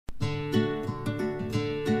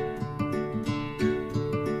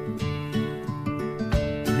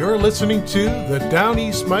You're listening to the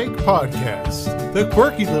Downeast Mike podcast, the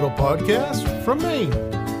quirky little podcast from Maine.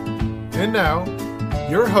 And now,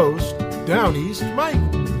 your host, Downeast Mike.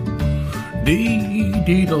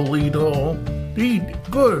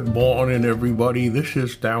 Good morning, everybody. This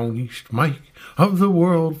is Downeast Mike of the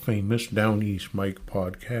world famous Downeast Mike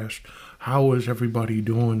podcast. How is everybody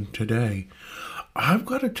doing today? I've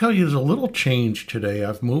got to tell you, there's a little change today.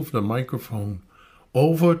 I've moved the microphone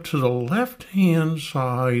over to the left-hand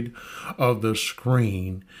side of the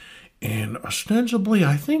screen. And ostensibly,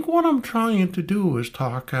 I think what I'm trying to do is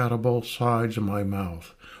talk out of both sides of my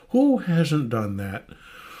mouth. Who hasn't done that?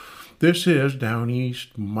 This is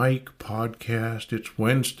Downeast Mike Podcast. It's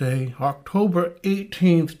Wednesday, October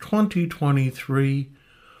 18th, 2023.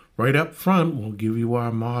 Right up front, we'll give you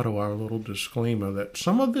our motto, our little disclaimer that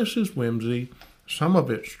some of this is whimsy, some of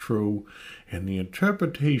it's true, and the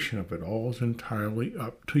interpretation of it all is entirely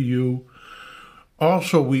up to you.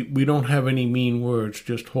 Also, we don't have any mean words,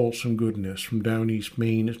 just wholesome goodness from Downeast,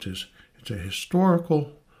 Maine. It's a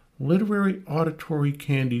historical, literary, auditory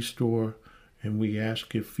candy store, and we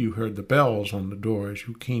ask if you heard the bells on the door as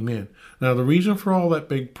you came in. Now, the reason for all that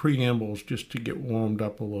big preamble is just to get warmed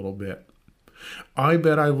up a little bit. I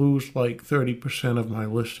bet I lose like 30% of my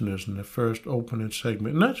listeners in the first opening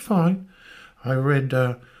segment, and that's fine. I read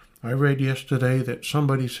yesterday that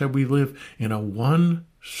somebody said we live in a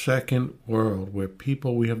 1-second world where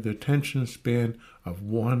we have the attention span of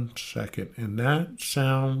 1 second, and that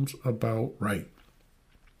sounds about right.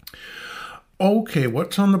 Okay,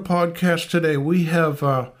 what's on the podcast today? We have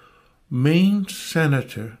Maine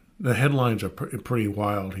Senator. The headlines are pretty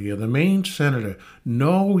wild here. The Maine Senator,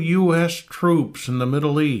 no U.S. troops in the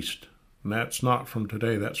Middle East. And that's not from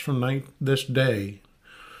today. That's from this day,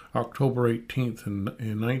 October 18th in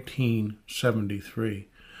 1973.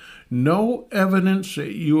 No evidence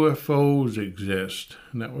that UFOs exist.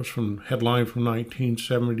 And that was headline from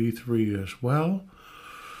 1973 as well.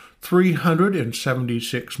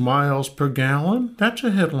 376 miles per gallon. That's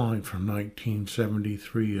a headline from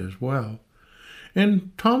 1973 as well.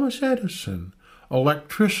 And Thomas Edison,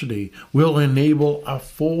 electricity will enable a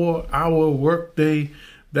 4-hour workday.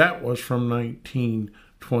 That was from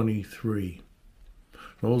 1923.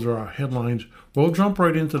 Those are our headlines. We'll jump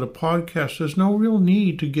right into the podcast. There's no real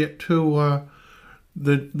need to get to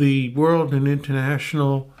the world and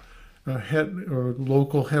international or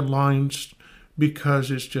local headlines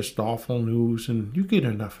because it's just awful news and you get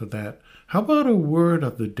enough of that. How about a word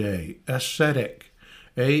of the day? Ascetic.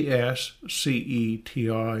 A-S-C-E-T-I-C.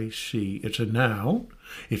 It's a noun.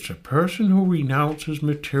 It's a person who renounces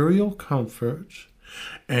material comforts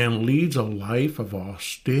and leads a life of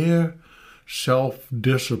austere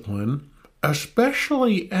self-discipline,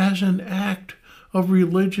 especially as an act of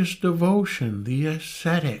religious devotion, the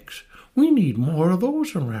ascetics. We need more of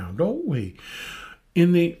those around, don't we?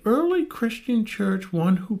 In the early Christian church,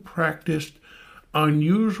 one who practiced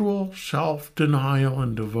unusual self-denial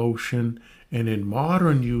and devotion, and in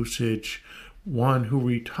modern usage, one who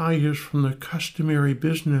retires from the customary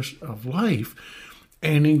business of life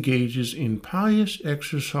and engages in pious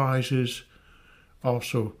exercises,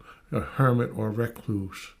 also a hermit or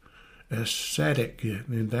recluse. Ascetic,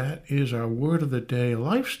 and that is our word of the day, a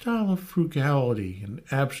lifestyle of frugality and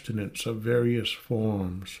abstinence of various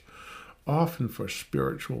forms, often for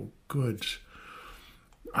spiritual goods.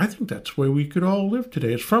 I think that's where we could all live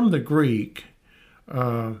today. It's from the Greek.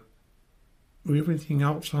 Everything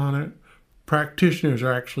else on it. Practitioners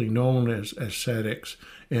are actually known as ascetics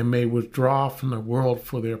and may withdraw from the world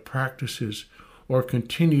for their practices or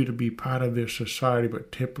continue to be part of their society,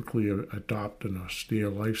 but typically adopt an austere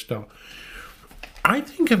lifestyle. I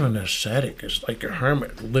think of an ascetic as like a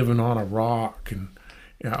hermit living on a rock and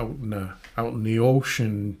out in the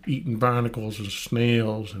ocean, eating barnacles and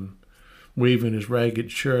snails and waving his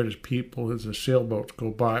ragged shirt as the sailboats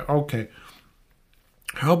go by. Okay,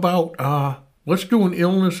 how about let's do an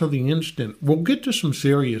illness of the instant. We'll get to some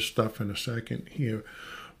serious stuff in a second here.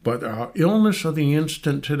 But our illness of the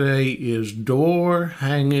instant today is door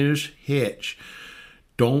hanger's hitch.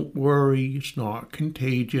 Don't worry, it's not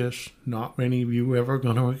contagious. Not many of you ever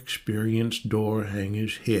going to experience door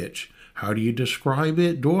hanger's hitch. How do you describe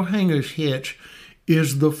it? Door hanger's hitch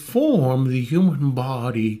is the form the human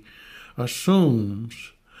body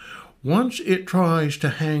assumes once it tries to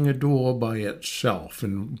hang a door by itself.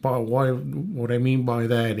 And what I mean by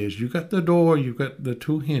that is you got the door, you got the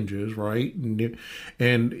two hinges, right? And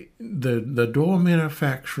the door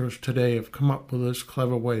manufacturers today have come up with this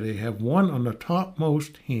clever way. They have one on the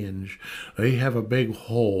topmost hinge. They have a big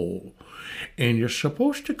hole. And you're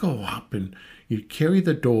supposed to go up and you carry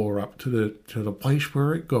the door up to the place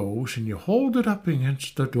where it goes, and you hold it up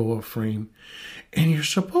against the door frame. And you're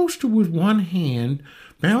supposed to, with one hand,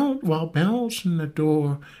 while balancing the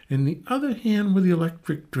door, and the other hand with the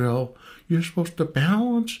electric drill, you're supposed to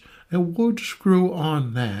balance a wood screw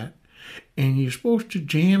on that, and you're supposed to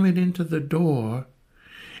jam it into the door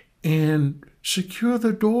and secure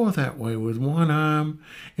the door that way with one arm.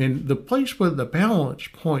 And the place where the balance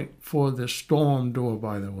point for the storm door,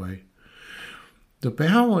 by the way, the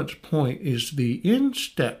balance point is the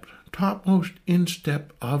instep, topmost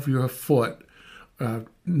instep of your foot,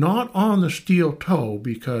 not on the steel toe,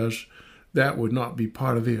 because that would not be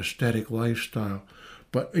part of the aesthetic lifestyle,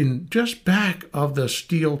 but in just back of the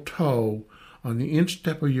steel toe, on the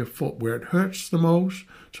instep of your foot where it hurts the most,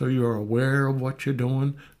 so you're aware of what you're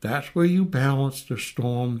doing. That's where you balance the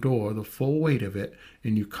storm door, the full weight of it,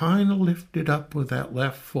 and you kind of lift it up with that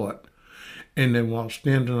left foot. And then while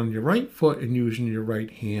standing on your right foot and using your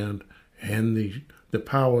right hand and the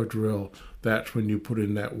power drill, that's when you put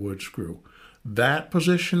in that wood screw. That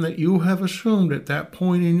position that you have assumed at that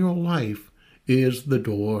point in your life is the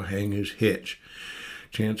door hanger's hitch.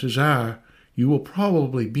 Chances are you will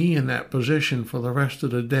probably be in that position for the rest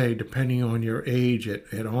of the day, depending on your age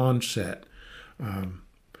at onset.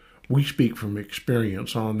 We speak from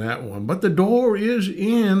experience on that one. But the door is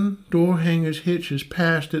in. Door hanger's hitch is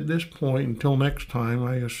past at this point. Until next time,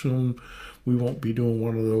 I assume we won't be doing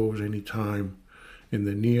one of those anytime in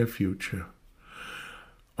the near future.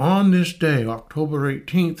 On this day, October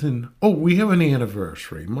 18th, and we have an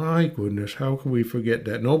anniversary. My goodness, how can we forget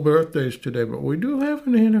that? No birthdays today, but we do have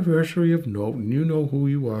an anniversary of note, and you know who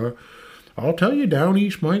you are. I'll tell you,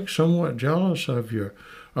 Downeast Mike's somewhat jealous of your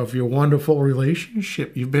wonderful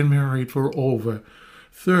relationship. You've been married for over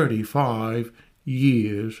 35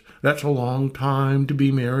 years. That's a long time to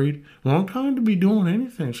be married, a long time to be doing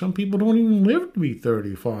anything. Some people don't even live to be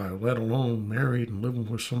 35, let alone married and living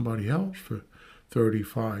with somebody else for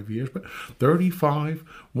 35 years. But 35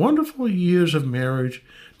 wonderful years of marriage.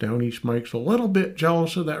 Downeast Mike's a little bit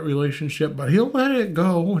jealous of that relationship, but he'll let it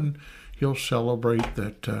go, and he'll celebrate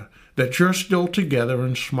that you're still together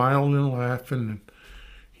and smiling and laughing. And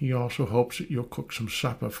he also hopes that you'll cook some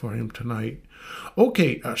supper for him tonight.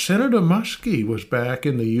 Okay, Senator Muskie was back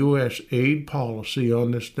in the U.S. aid policy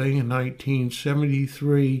on this day in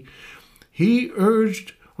 1973. He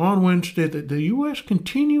urged on Wednesday that the U.S.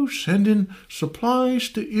 continue sending supplies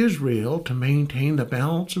to Israel to maintain the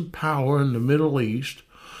balance of power in the Middle East,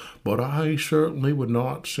 but I certainly would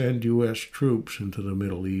not send U.S. troops into the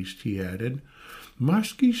Middle East, he added.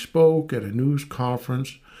 Muskie spoke at a news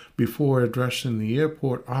conference before addressing the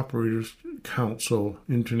Airport Operators Council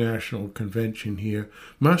International Convention here.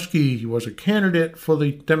 Muskie was a candidate for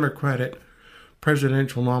the Democratic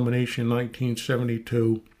presidential nomination in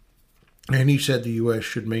 1972, and he said the U.S.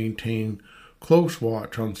 should maintain close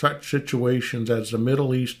watch on such situations as the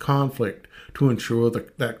Middle East conflict to ensure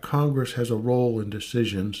that Congress has a role in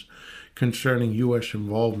decisions concerning U.S.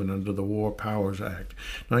 involvement under the War Powers Act.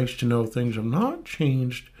 Nice to know things have not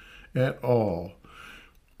changed at all.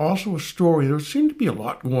 Also a story, there seemed to be a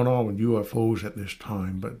lot going on with UFOs at this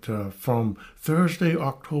time, but from Thursday,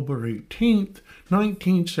 October 18th,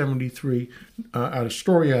 1973, a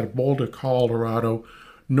story out of Boulder, Colorado,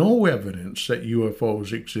 no evidence that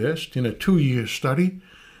UFOs exist. In a 2-year study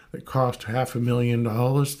that cost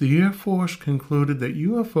 $500,000, the Air Force concluded that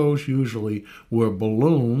UFOs usually were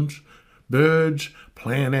balloons, birds,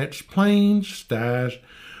 planets, planes, stars,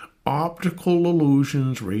 optical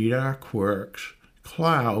illusions, radar quirks,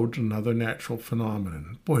 clouds, and other natural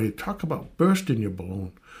phenomena. Boy, talk about bursting your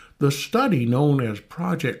balloon. The study, known as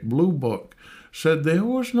Project Blue Book, said there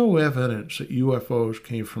was no evidence that UFOs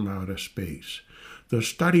came from outer space. The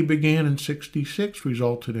study began in 1966,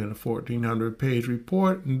 resulted in a 1,400-page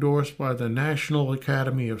report endorsed by the National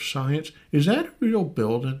Academy of Science. Is that a real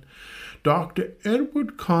building? Dr.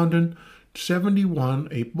 Edward Condon, 71,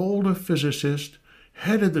 a Boulder physicist,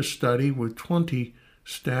 headed the study with 20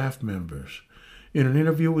 staff members. In an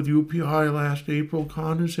interview with UPI last April,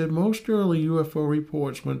 Condon said most early UFO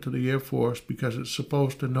reports went to the Air Force because it's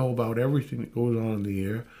supposed to know about everything that goes on in the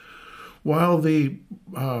air. While the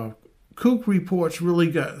kook reports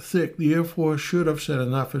really got thick, the Air Force should have said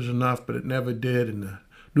enough is enough, but it never did, and the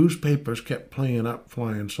newspapers kept playing up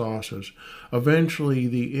flying saucers. Eventually,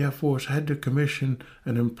 the Air Force had to commission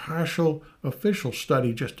an impartial official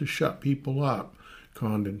study just to shut people up,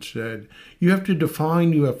 Condon said. You have to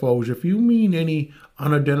define UFOs. If you mean any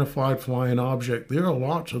unidentified flying object, there are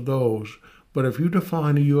lots of those. But if you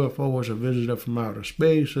define a UFO as a visitor from outer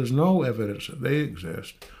space, there's no evidence that they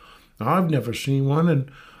exist. I've never seen one,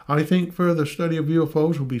 and I think further study of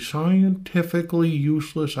UFOs will be scientifically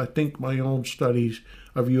useless. I think my own studies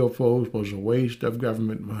of UFOs was a waste of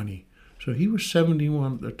government money. So he was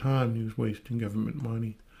 71 at the time. He was wasting government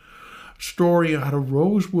money. Story out of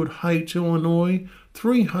Rosewood Heights, Illinois,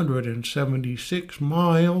 376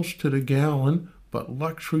 miles to the gallon, but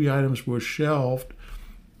luxury items were shelved.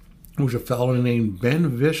 There was a fellow named Ben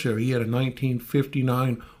Visser. He had a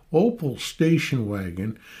 1959 Opel station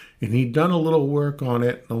wagon, and he'd done a little work on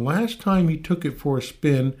it. The last time he took it for a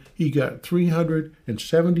spin, he got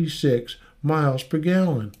 376 miles per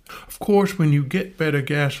gallon. Of course, when you get better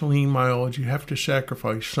gasoline mileage, you have to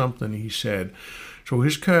sacrifice something, he said. So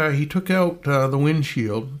his car, he took out the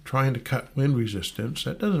windshield, trying to cut wind resistance.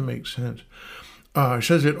 That doesn't make sense. It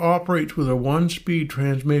says it operates with a one-speed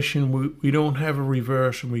transmission. We don't have a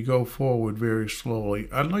reverse, and we go forward very slowly.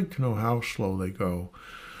 I'd like to know how slow they go.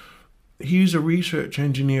 He's a research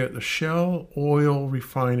engineer at the Shell Oil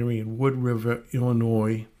Refinery in Wood River,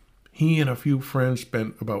 Illinois. He and a few friends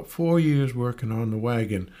spent about 4 years working on the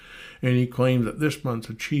wagon, and he claimed that this month's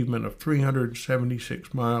achievement of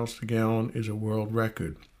 376 miles per gallon is a world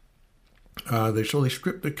record. They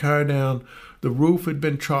stripped the car down. The roof had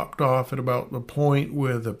been chopped off at about the point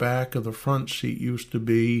where the back of the front seat used to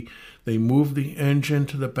be. They moved the engine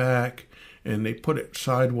to the back, and they put it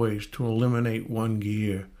sideways to eliminate one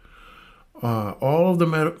gear. All of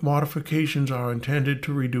the modifications are intended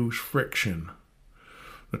to reduce friction.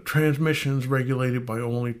 The transmission's regulated by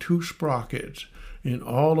only 2 sprockets, and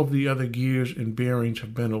all of the other gears and bearings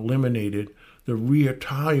have been eliminated. The rear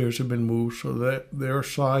tires have been moved so that they're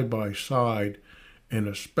side by side, and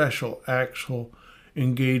a special axle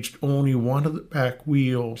engaged only one of the back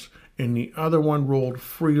wheels, and the other one rolled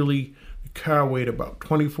freely. The car weighed about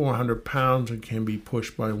 2,400 pounds and can be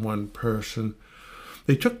pushed by one person.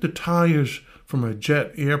 They took the tires from a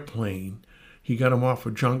jet airplane. He got them off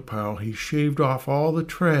a junk pile. He shaved off all the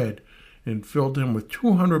tread and filled them with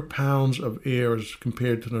 200 pounds of air as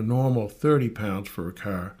compared to the normal 30 pounds for a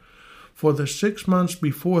car. For the 6 months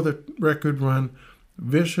before the record run,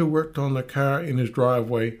 Visser worked on the car in his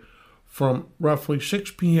driveway from roughly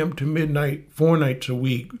 6 p.m. to midnight, 4 nights a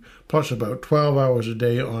week, plus about 12 hours a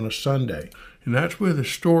day on a Sunday. And that's where the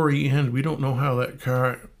story ends. We don't know how that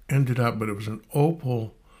car ended up, but it was an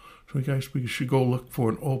Opel. So I guess we should go look for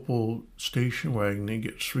an Opel station wagon that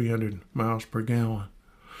gets 300 miles per gallon.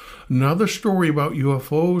 Another story about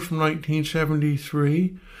UFOs from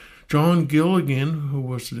 1973. John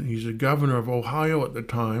Gilligan, he's the governor of Ohio at the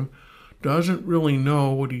time, doesn't really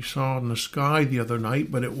know what he saw in the sky the other night,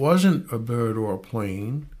 but it wasn't a bird or a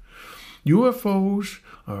plane. UFOs,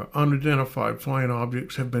 unidentified flying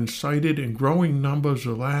objects, have been sighted in growing numbers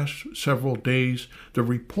the last several days. The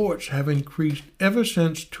reports have increased ever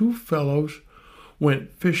since 2 fellows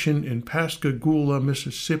went fishing in Pascagoula,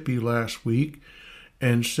 Mississippi last week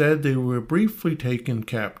and said they were briefly taken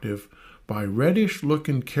captive by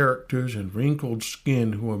reddish-looking characters in wrinkled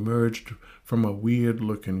skin who emerged from a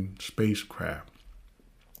weird-looking spacecraft.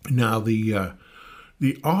 Now, the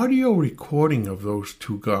audio recording of those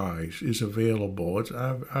 2 guys is available.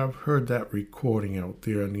 I've heard that recording out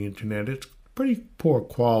there on the internet. It's pretty poor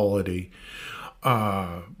quality,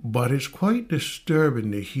 but it's quite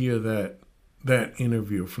disturbing to hear that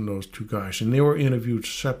interview from those 2 guys. And they were interviewed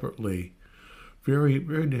separately. Very,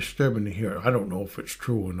 very disturbing to hear. I don't know if it's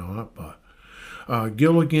true or not, but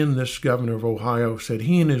Gilligan, this governor of Ohio, said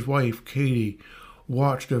he and his wife, Katie,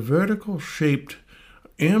 watched a vertical-shaped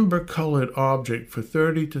amber-colored object for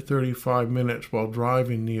 30 to 35 minutes while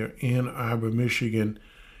driving near Ann Arbor, Michigan.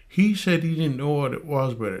 He said he didn't know what it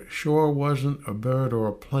was, but it sure wasn't a bird or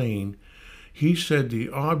a plane. He said the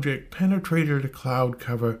object penetrated a cloud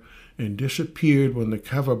cover and disappeared when the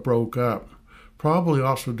cover broke up. Probably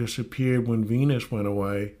also disappeared when Venus went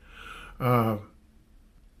away. That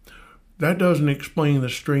doesn't explain the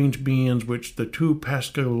strange beings which the 2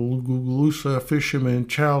 Pascagoula fishermen,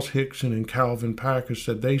 Charles Hickson and Calvin Parker,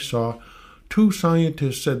 said they saw. 2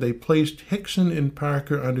 scientists said they placed Hickson and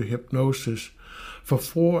Parker under hypnosis for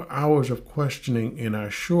 4 hours of questioning and are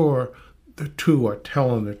sure the 2 are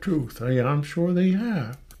telling the truth. I'm sure they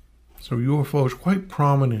have. So UFOs quite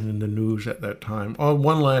prominent in the news at that time. Oh,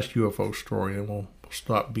 one last UFO story, and we'll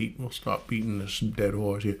stop beating this dead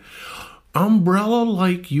horse here.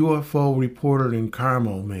 Umbrella-like UFO reported in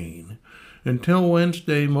Carmel, Maine. Until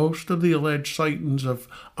Wednesday, most of the alleged sightings of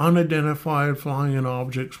unidentified flying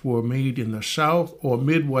objects were made in the South or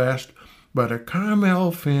Midwest, but a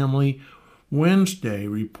Carmel family Wednesday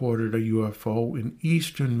reported a UFO in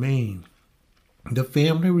eastern Maine. The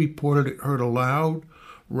family reported it heard a loud,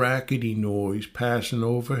 rackety noise passing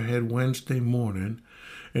overhead Wednesday morning,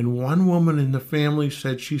 and one woman in the family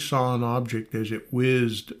said she saw an object as it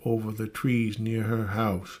whizzed over the trees near her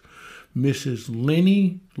house. Mrs.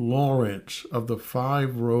 Lenny Lawrence of the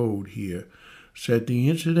 5 Road here said the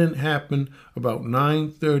incident happened about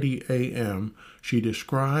 9:30 a.m. She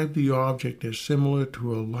described the object as similar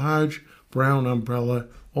to a large brown umbrella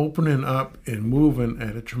opening up and moving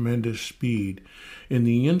at a tremendous speed. In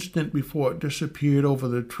the instant before it disappeared over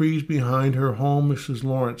the trees behind her home, Mrs.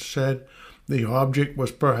 Lawrence said the object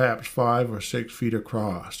was perhaps 5 or 6 feet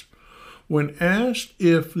across. When asked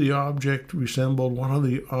if the object resembled one of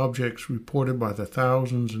the objects reported by the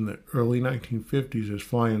thousands in the early 1950s as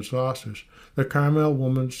flying saucers, the Carmel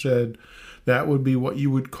woman said that would be what you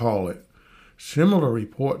would call it. Similar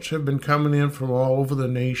reports have been coming in from all over the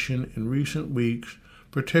nation in recent weeks,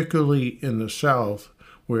 particularly in the South,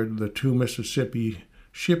 where the 2 Mississippi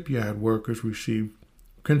shipyard workers received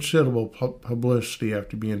considerable publicity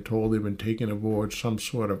after being told they've been taken aboard some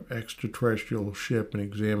sort of extraterrestrial ship and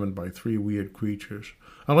examined by 3 weird creatures.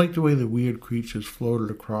 I like the way the weird creatures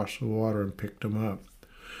floated across the water and picked them up.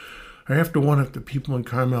 I have to wonder if the people in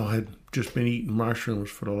Carmel had just been eating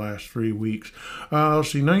mushrooms for the last 3 weeks.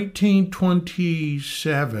 Let's see,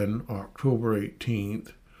 1927, October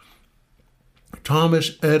 18th,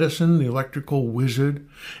 Thomas Edison, the electrical wizard,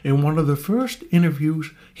 in one of the first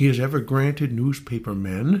interviews he has ever granted newspaper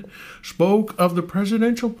men, spoke of the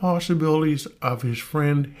presidential possibilities of his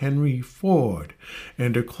friend Henry Ford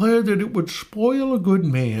and declared that it would spoil a good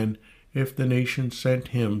man if the nation sent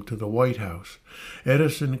him to the White House.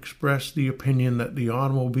 Edison expressed the opinion that the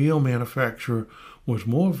automobile manufacturer was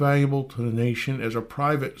more valuable to the nation as a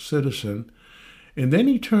private citizen, and then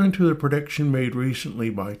he turned to the prediction made recently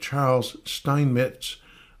by Charles Steinmetz,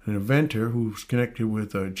 an inventor who's connected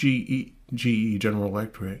with GE, General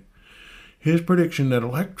Electric. His prediction that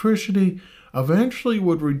electricity eventually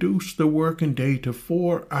would reduce the working day to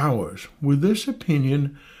 4 hours. With this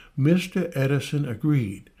opinion, Mr. Edison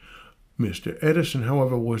agreed. Mr. Edison,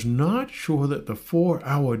 however, was not sure that the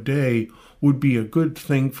 4-hour day would be a good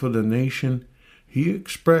thing for the nation. He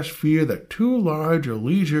expressed fear that too large a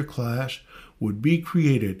leisure class would be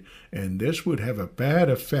created, and this would have a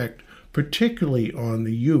bad effect, particularly on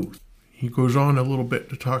the youth. He goes on a little bit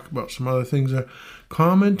to talk about some other things.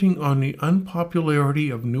 Commenting on the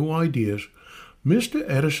unpopularity of new ideas, Mr.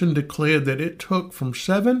 Edison declared that it took from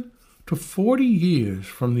 7 to 40 years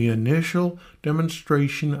from the initial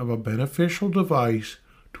demonstration of a beneficial device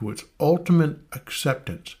to its ultimate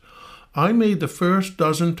acceptance. I made the first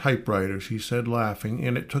dozen typewriters, he said, laughing,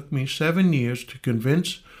 and it took me 7 years to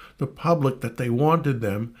convince the public that they wanted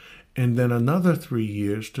them, and then another 3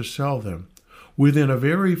 years to sell them. Within a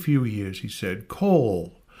very few years, he said,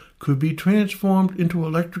 coal could be transformed into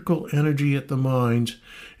electrical energy at the mines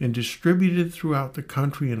and distributed throughout the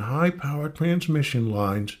country in high-power transmission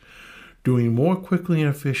lines, doing more quickly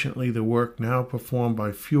and efficiently the work now performed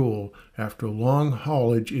by fuel after long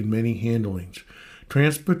haulage in many handlings.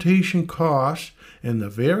 Transportation costs and the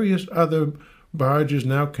various other barges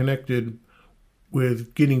now connected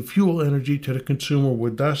with getting fuel energy to the consumer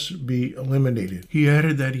would thus be eliminated. He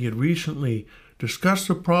added that he had recently discussed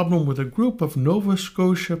the problem with a group of Nova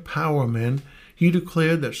Scotia powermen. He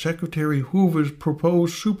declared that Secretary Hoover's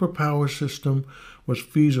proposed superpower system was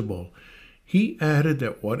feasible. He added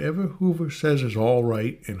that whatever Hoover says is all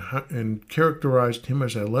right and characterized him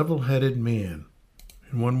as a level-headed man.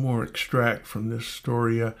 And one more extract from this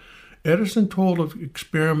story. Edison told of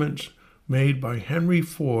experiments made by Henry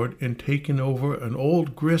Ford in taking over an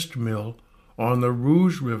old grist mill on the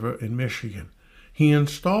Rouge River in Michigan. He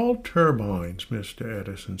installed turbines, Mr.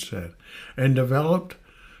 Edison said, and developed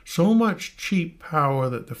so much cheap power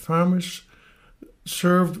that the farmers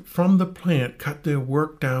served from the plant cut their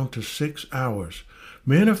work down to 6 hours.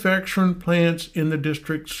 Manufacturing plants in the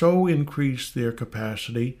district so increased their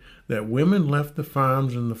capacity that women left the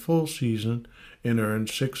farms in the full season and earned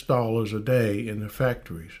 $6 a day in the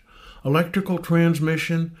factories. Electrical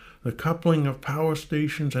transmission, the coupling of power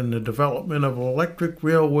stations, and the development of electric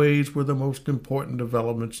railways were the most important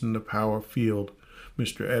developments in the power field,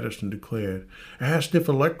 Mr. Edison declared. Asked if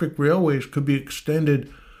electric railways could be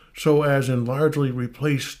extended so as in largely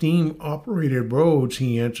replace steam-operated roads,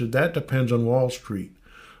 he answered, that depends on Wall Street.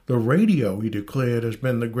 The radio, he declared, has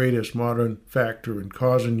been the greatest modern factor in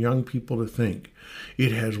causing young people to think.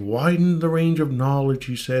 It has widened the range of knowledge,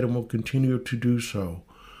 he said, and will continue to do so.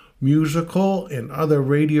 Musical and other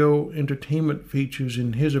radio entertainment features,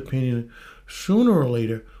 in his opinion, sooner or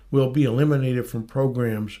later will be eliminated from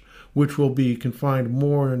programs, which will be confined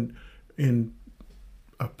more in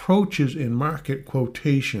approaches in market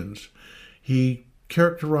quotations. He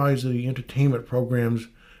characterized the entertainment programs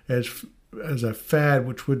as as a fad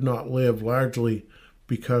which would not live, largely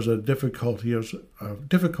because of difficulties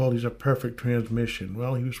of perfect transmission.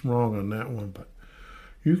 Well, he was wrong on that one, but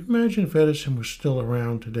you can imagine if Edison was still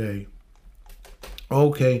around today.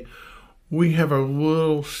 Okay, we have a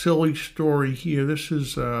little silly story here. This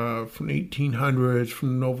is from 1800s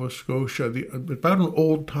from Nova Scotia, about an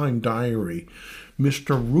old-time diary.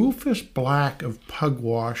 Mr. Rufus Black of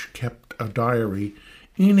Pugwash kept a diary.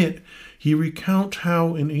 In it, he recounts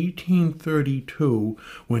how in 1832,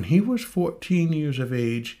 when he was 14 years of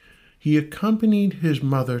age, he accompanied his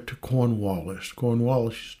mother to Cornwallis.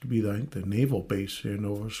 Cornwallis used to be, I think, the naval base there in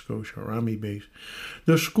Nova Scotia, or Army base.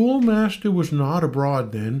 The schoolmaster was not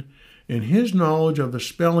abroad then, and his knowledge of the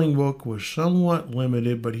spelling book was somewhat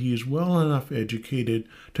limited, but he is well enough educated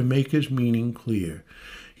to make his meaning clear.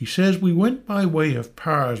 He says, we went by way of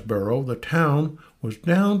Parsborough. The town was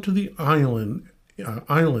down to the island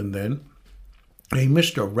then. A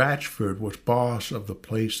Mr. Ratchford was boss of the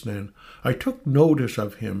place then. I took notice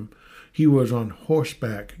of him. He was on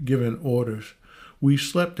horseback, giving orders. We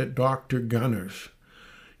slept at Dr. Gunner's.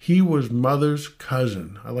 He was mother's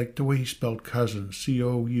cousin. I like the way he spelled cousin,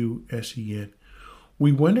 C-O-U-S-E-N.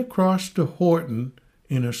 We went across to Horton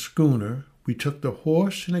in a schooner. We took the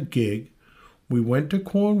horse in a gig. We went to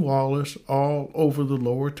Cornwallis, all over the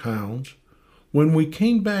lower towns. When we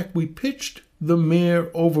came back, we pitched the mare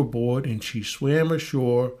overboard, and she swam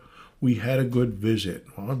ashore. We had a good visit.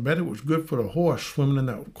 Well, I bet it was good for the horse swimming in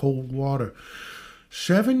that cold water.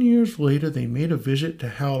 7 years later, they made a visit to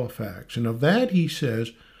Halifax, and of that he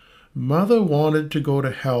says, Mother wanted to go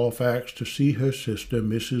to Halifax to see her sister,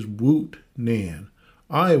 Mrs. Woot Nan.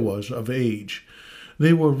 I was of age.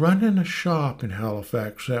 They were running a shop in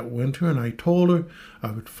Halifax that winter, and I told her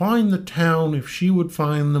I would find the town if she would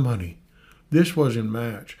find the money. This was in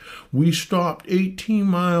March. We stopped 18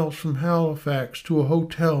 miles from Halifax to a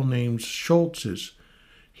hotel named Schultz's.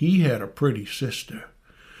 He had a pretty sister.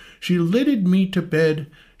 She litted me to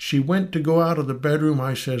bed. She went to go out of the bedroom.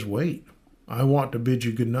 I says, wait, I want to bid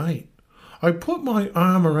you good night. I put my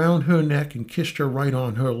arm around her neck and kissed her right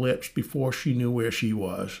on her lips before she knew where she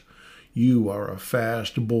was. You are a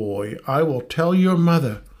fast boy. I will tell your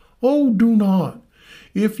mother. Oh, do not.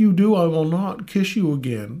 If you do, I will not kiss you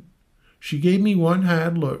again. She gave me one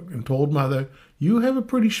hard look and told Mother, you have a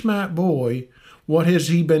pretty smart boy. What has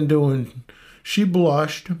he been doing? She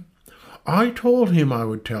blushed. I told him I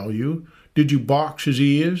would tell you. Did you box his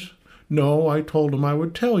ears? No, I told him I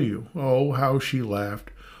would tell you. Oh, how she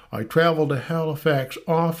laughed. I traveled to Halifax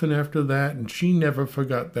often after that, and she never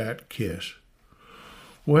forgot that kiss.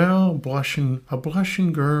 Well, a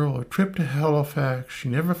blushing girl, a trip to Halifax. She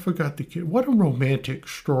never forgot the kiss. What a romantic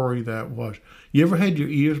story that was. You ever had your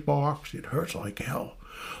ears boxed? It hurts like hell.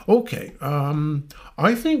 Okay,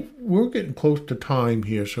 I think we're getting close to time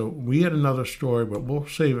here, so we had another story, but we'll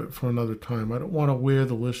save it for another time. I don't want to wear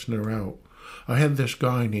the listener out. I had this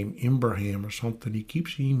guy named Ibrahim or something. He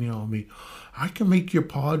keeps emailing me. I can make your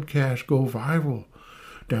podcast go viral,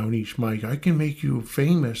 Downeast Mike. I can make you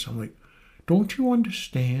famous. I'm like, don't you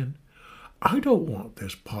understand? I don't want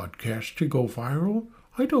this podcast to go viral.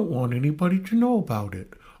 I don't want anybody to know about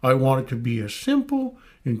it. I want it to be a simple,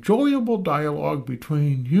 enjoyable dialogue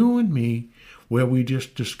between you and me where we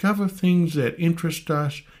just discover things that interest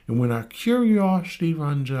us, and when our curiosity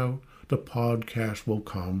runs out, the podcast will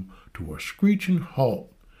come to a screeching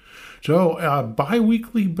halt. So our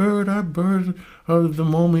bi-weekly bird, our bird of the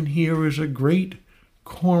moment here is a great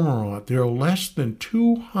cormorant. There are less than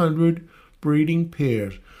 200 breeding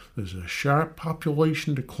pairs. There's a sharp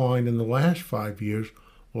population decline in the last 5 years,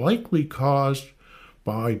 likely caused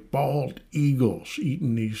by bald eagles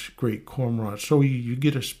eating these great cormorants. So you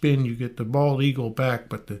get a spin, you get the bald eagle back,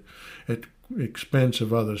 but at expense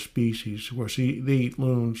of other species. Of course, they eat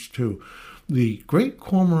loons too. The great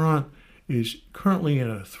cormorant is currently in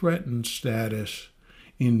a threatened status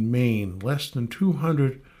in Maine, less than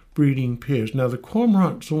 200 breeding pairs. Now, the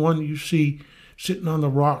cormorant's the one you see sitting on the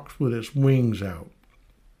rocks with its wings out.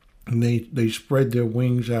 And they spread their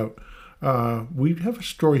wings out. We have a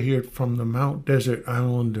story here from the Mount Desert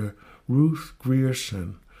Islander. Ruth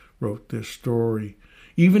Grierson wrote this story.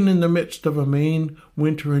 Even in the midst of a Maine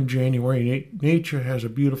winter in January, nature has a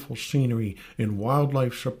beautiful scenery and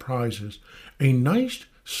wildlife surprises. A nice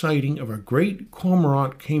sighting of a great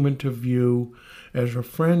cormorant came into view as a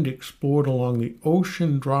friend explored along the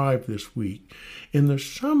Ocean Drive this week. In the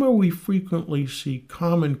summer, we frequently see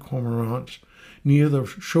common cormorants near the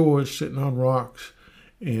shores sitting on rocks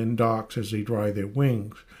and docks as they dry their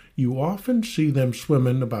wings. You often see them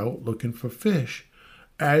swimming about looking for fish.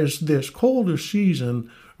 As this colder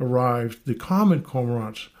season arrives, the common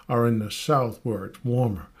cormorants are in the south where it's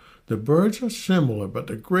warmer. The birds are similar, but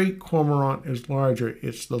the great cormorant is larger.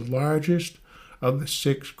 It's the largest of the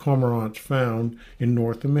 6 cormorants found in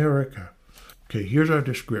North America. Okay, here's our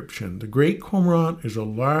description. The great cormorant is a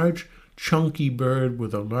large, chunky bird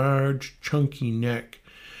with a large, chunky neck.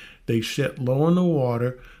 They sit low in the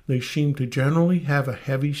water. They seem to generally have a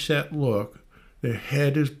heavy-set look. Their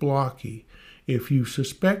head is blocky. If you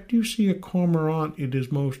suspect you see a cormorant, it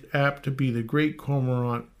is most apt to be the great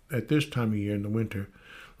cormorant at this time of year in the winter,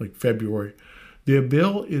 like February. Their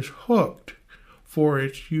bill is hooked, for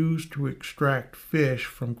it's used to extract fish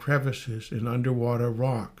from crevices in underwater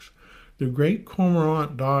rocks. The great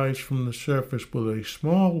cormorant dives from the surface with a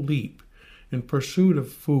small leap in pursuit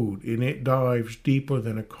of food, and it dives deeper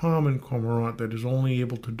than a common cormorant that is only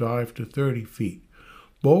able to dive to 30 feet.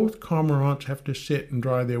 Both cormorants have to sit and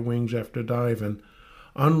dry their wings after diving,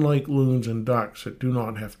 unlike loons and ducks that do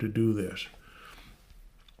not have to do this.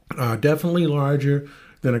 Definitely larger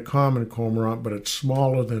than a common cormorant, but it's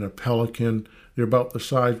smaller than a pelican. They're about the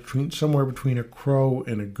size somewhere between a crow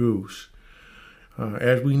and a goose.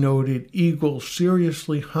 As we noted, eagles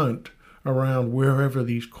seriously hunt around wherever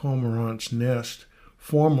these cormorants nest.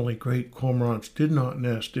 Formerly, great cormorants did not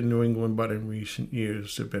nest in New England, but in recent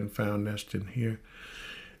years have been found nesting here.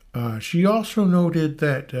 She also noted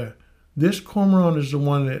that this cormorant is the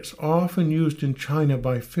one that's often used in China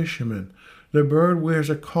by fishermen. The bird wears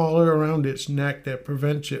a collar around its neck that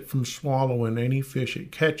prevents it from swallowing any fish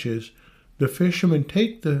it catches. The fishermen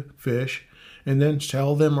take the fish and then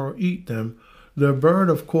sell them or eat them. The bird,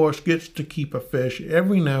 of course, gets to keep a fish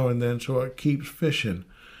every now and then, so it keeps fishing.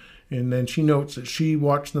 And then she notes that she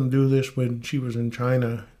watched them do this when she was in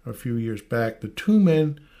China a few years back.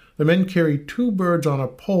 The men carried 2 birds on a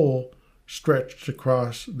pole stretched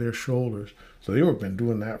across their shoulders. So they've been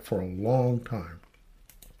doing that for a long time.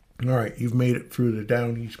 All right, you've made it through the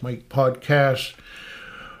Downeast Mike podcast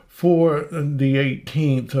for the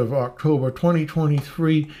 18th of October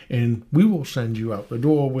 2023, and we will send you out the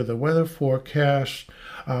door with a weather forecast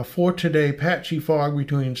for today. Patchy fog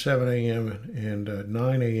between 7 a.m. and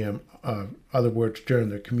 9 a.m., other words, during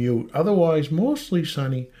the commute. Otherwise, mostly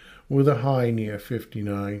sunny with a high near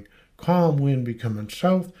 59. Calm wind becoming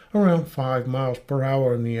south around 5 miles per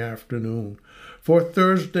hour in the afternoon. For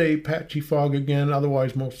Thursday, patchy fog again,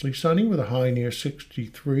 otherwise mostly sunny with a high near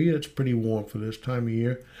 63. It's pretty warm for this time of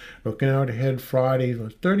year. Looking out ahead Friday,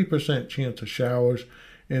 there's a 30% chance of showers,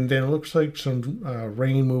 and then it looks like some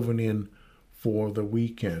rain moving in for the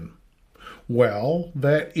weekend. Well,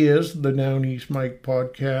 that is the Downeast Mike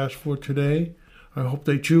podcast for today. I hope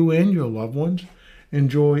that you and your loved ones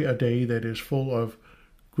enjoy a day that is full of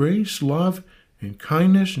grace, love, and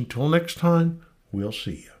kindness. Until next time, we'll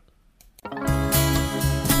see you.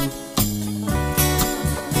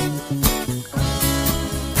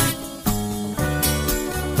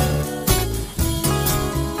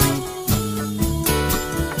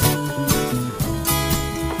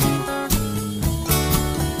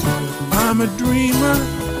 I'm a dreamer,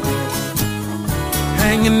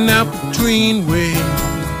 hanging out between waves.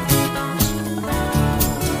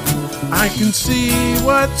 I can see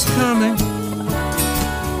what's coming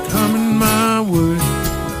my way.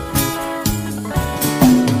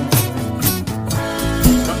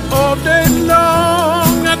 All day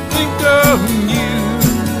long I think of you,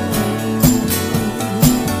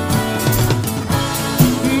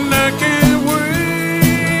 and I can't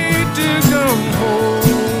wait to come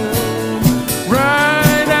home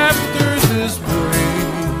right after this break.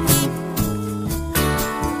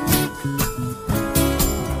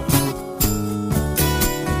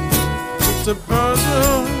 It's a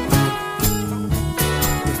puzzle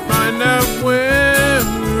to find out where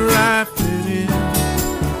I fit in.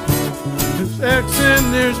 There's X and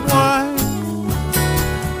there's Y,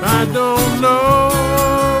 I don't know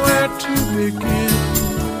where to begin,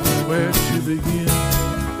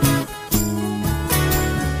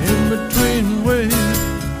 in between waves.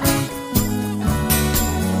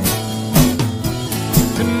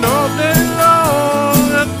 And all day long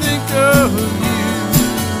I think of you,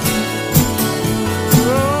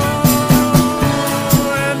 oh,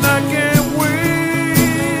 and I can't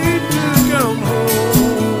wait to come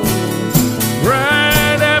home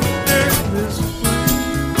right after this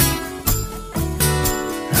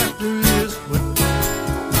week.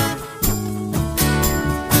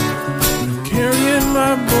 Carrying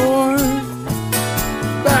my board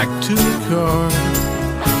back to the car.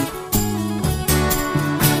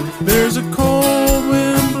 There's a cold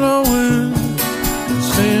wind blowing,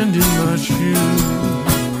 sand in my shoes.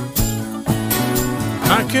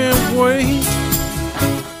 I can't wait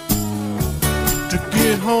to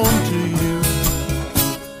get home to you.